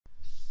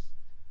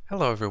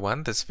Hello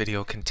everyone, this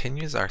video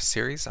continues our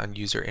series on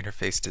user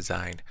interface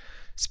design.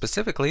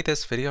 Specifically,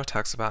 this video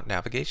talks about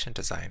navigation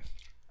design.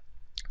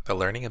 The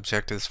learning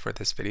objectives for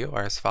this video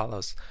are as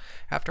follows.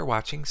 After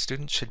watching,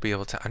 students should be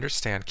able to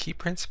understand key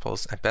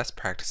principles and best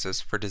practices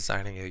for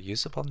designing a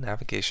usable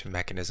navigation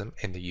mechanism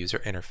in the user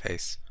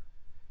interface.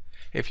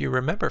 If you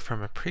remember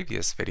from a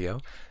previous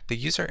video, the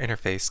user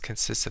interface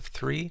consists of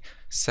three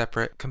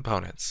separate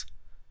components: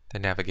 the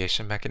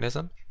navigation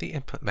mechanism, the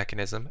input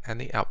mechanism, and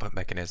the output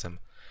mechanism.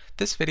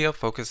 This video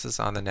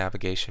focuses on the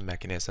navigation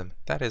mechanism,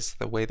 that is,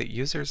 the way that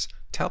users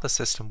tell the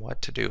system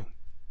what to do.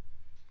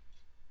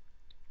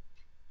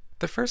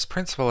 The first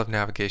principle of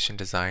navigation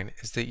design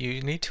is that you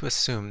need to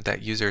assume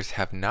that users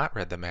have not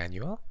read the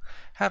manual,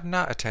 have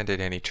not attended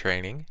any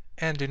training,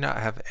 and do not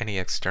have any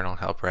external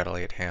help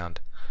readily at hand.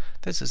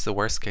 This is the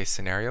worst case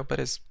scenario, but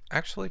is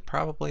actually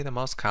probably the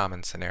most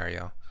common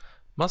scenario.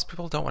 Most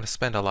people don't want to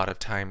spend a lot of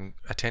time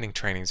attending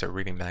trainings or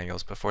reading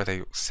manuals before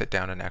they sit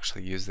down and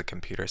actually use the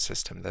computer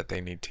system that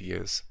they need to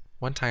use.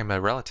 One time a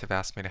relative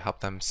asked me to help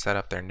them set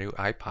up their new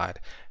iPod,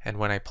 and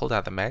when I pulled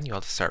out the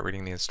manual to start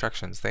reading the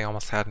instructions, they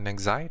almost had an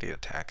anxiety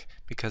attack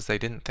because they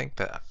didn't think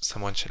that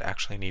someone should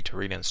actually need to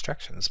read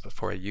instructions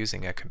before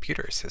using a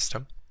computer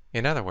system.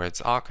 In other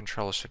words, all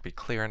controls should be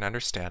clear and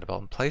understandable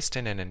and placed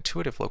in an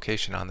intuitive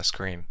location on the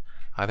screen.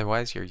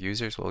 Otherwise, your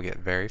users will get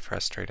very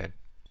frustrated.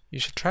 You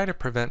should try to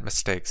prevent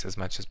mistakes as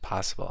much as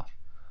possible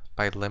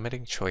by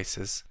limiting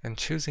choices and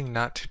choosing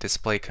not to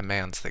display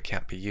commands that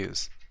can't be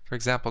used. For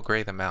example,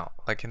 gray them out,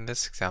 like in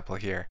this example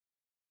here.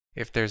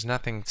 If there's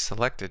nothing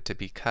selected to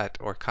be cut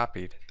or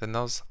copied, then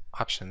those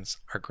options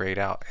are grayed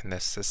out in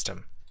this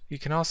system. You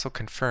can also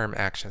confirm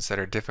actions that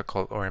are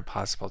difficult or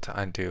impossible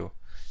to undo.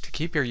 To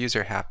keep your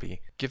user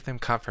happy, give them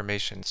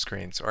confirmation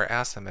screens or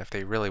ask them if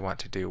they really want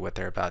to do what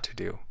they're about to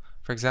do.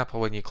 For example,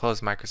 when you close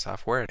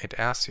Microsoft Word, it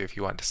asks you if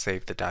you want to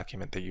save the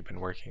document that you've been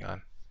working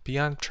on.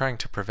 Beyond trying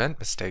to prevent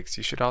mistakes,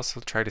 you should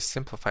also try to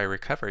simplify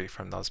recovery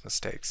from those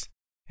mistakes.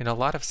 In a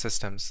lot of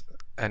systems,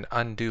 an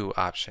undo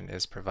option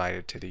is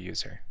provided to the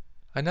user.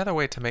 Another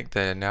way to make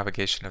the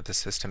navigation of the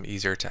system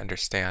easier to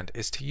understand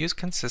is to use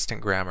consistent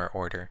grammar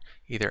order,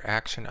 either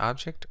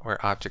action-object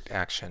or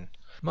object-action.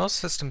 Most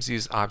systems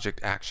use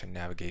object-action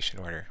navigation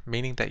order,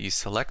 meaning that you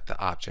select the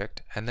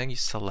object and then you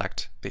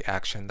select the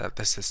action that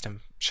the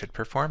system should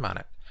perform on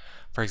it.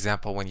 For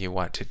example, when you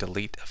want to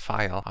delete a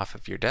file off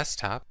of your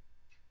desktop,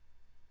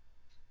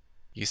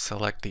 you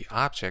select the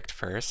object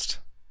first,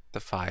 the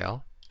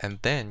file, and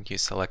then you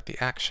select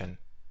the action,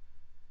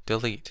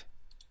 delete.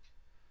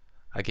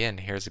 Again,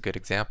 here's a good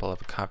example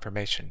of a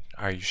confirmation.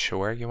 Are you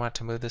sure you want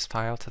to move this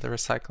file to the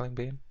recycling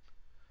bin?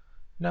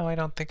 No, I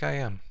don't think I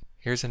am.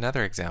 Here's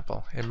another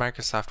example. In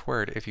Microsoft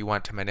Word, if you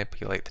want to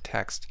manipulate the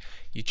text,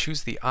 you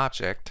choose the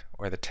object,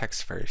 or the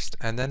text first,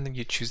 and then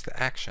you choose the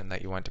action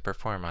that you want to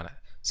perform on it,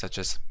 such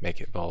as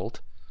make it bold,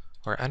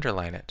 or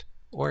underline it,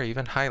 or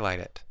even highlight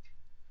it.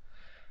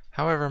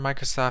 However,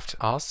 Microsoft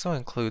also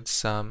includes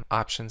some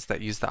options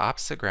that use the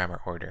opposite grammar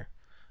order.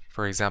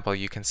 For example,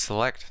 you can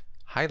select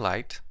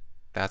highlight,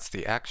 that's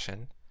the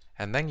action,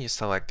 and then you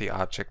select the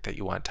object that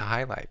you want to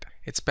highlight.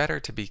 It's better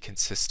to be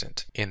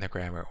consistent in the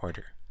grammar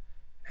order.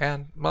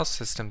 And most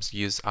systems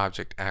use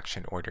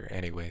object-action order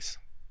anyways.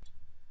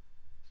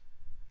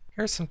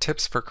 Here are some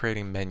tips for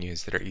creating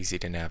menus that are easy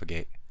to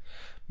navigate.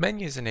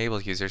 Menus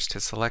enable users to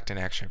select an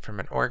action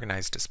from an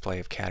organized display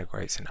of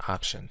categories and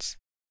options.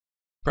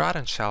 Broad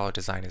and shallow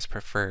design is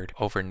preferred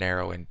over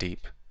narrow and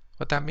deep.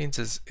 What that means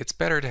is it's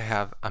better to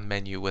have a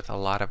menu with a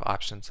lot of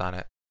options on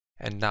it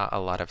and not a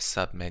lot of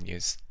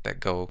submenus that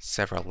go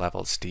several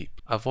levels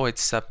deep. Avoid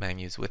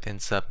submenus within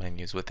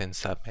submenus within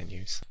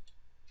submenus.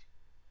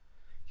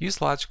 Use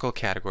logical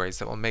categories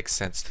that will make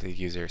sense to the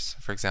users,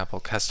 for example,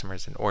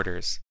 customers and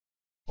orders.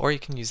 Or you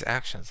can use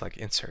actions like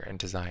insert and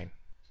design.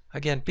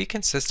 Again, be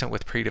consistent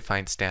with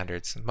predefined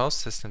standards. Most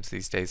systems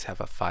these days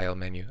have a file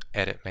menu,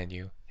 edit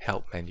menu,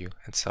 help menu,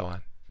 and so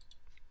on.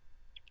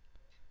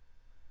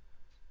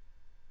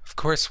 Of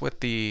course,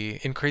 with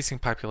the increasing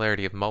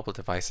popularity of mobile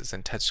devices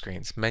and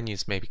touchscreens,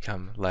 menus may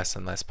become less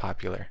and less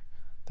popular.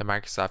 The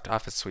Microsoft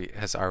Office suite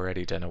has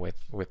already done away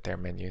with their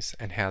menus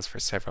and has for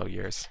several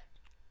years.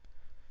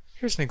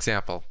 Here's an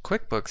example.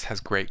 QuickBooks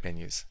has great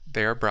menus.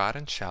 They are broad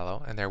and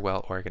shallow, and they're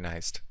well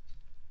organized.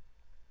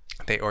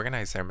 They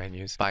organize their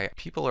menus by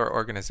people or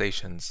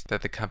organizations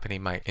that the company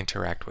might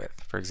interact with.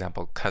 For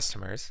example,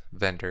 customers,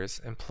 vendors,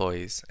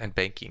 employees, and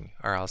banking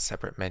are all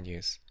separate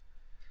menus.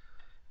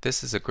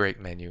 This is a great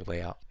menu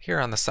layout. Here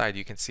on the side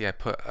you can see I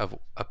put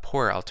a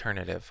poor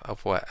alternative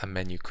of what a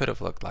menu could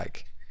have looked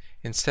like.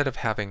 Instead of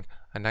having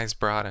a nice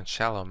broad and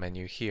shallow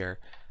menu here,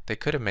 they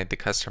could have made the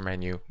customer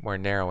menu more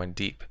narrow and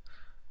deep,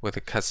 with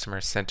a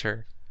customer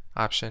center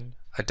option,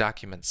 a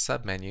document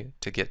submenu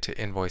to get to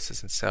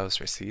invoices and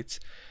sales receipts,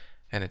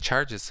 and a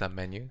charges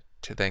submenu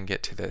to then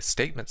get to the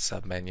statement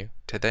submenu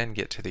to then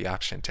get to the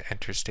option to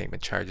enter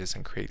statement charges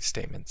and create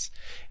statements.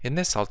 In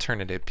this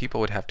alternative,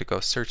 people would have to go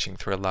searching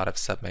through a lot of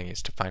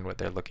submenus to find what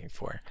they're looking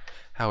for.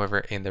 However,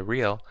 in the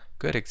real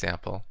good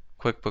example,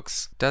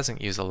 QuickBooks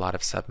doesn't use a lot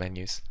of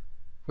submenus.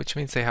 which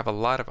means they have a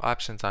lot of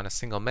options on a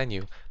single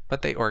menu,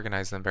 but they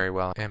organize them very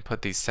well and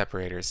put these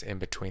separators in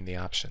between the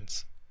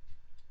options.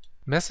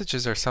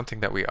 Messages are something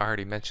that we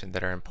already mentioned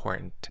that are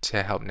important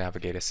to help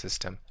navigate a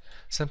system.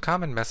 Some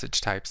common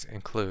message types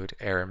include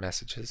error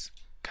messages,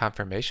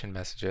 confirmation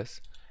messages,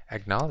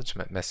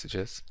 acknowledgement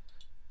messages,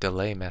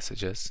 delay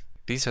messages.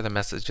 These are the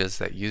messages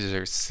that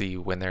users see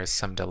when there is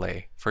some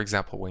delay. For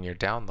example, when you're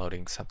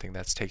downloading something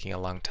that's taking a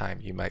long time,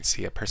 you might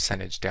see a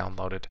percentage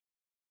downloaded.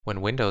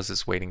 When Windows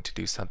is waiting to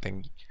do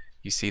something,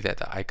 you see that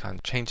the icon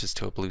changes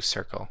to a blue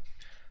circle.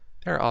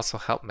 There are also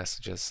help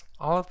messages.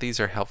 All of these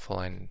are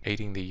helpful in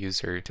aiding the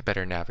user to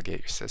better navigate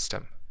your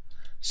system.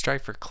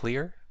 Strive for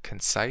clear,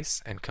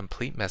 concise, and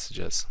complete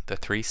messages, the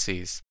 3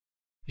 C's.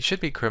 You should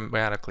be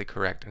grammatically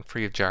correct and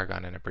free of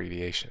jargon and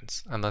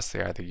abbreviations, unless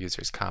they are the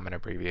user's common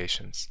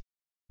abbreviations.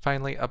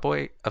 Finally,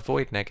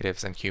 avoid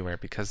negatives and humor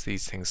because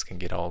these things can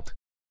get old.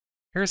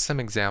 Here are some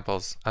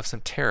examples of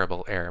some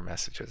terrible error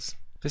messages.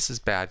 This is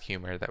bad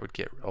humor that would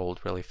get old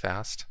really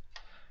fast.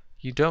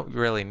 You don't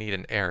really need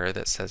an error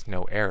that says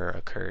no error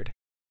occurred.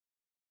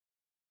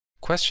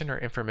 Question or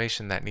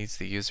information that needs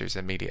the user's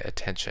immediate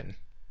attention.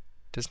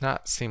 Does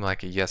not seem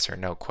like a yes or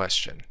no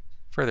question.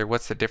 Further,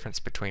 what's the difference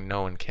between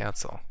no and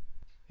cancel?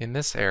 In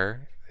this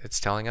error, it's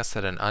telling us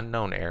that an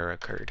unknown error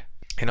occurred.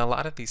 In a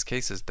lot of these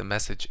cases, the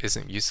message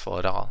isn't useful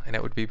at all, and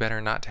it would be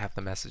better not to have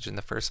the message in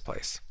the first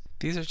place.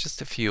 These are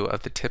just a few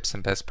of the tips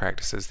and best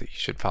practices that you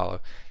should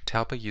follow to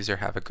help a user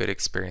have a good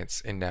experience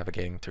in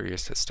navigating through your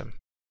system.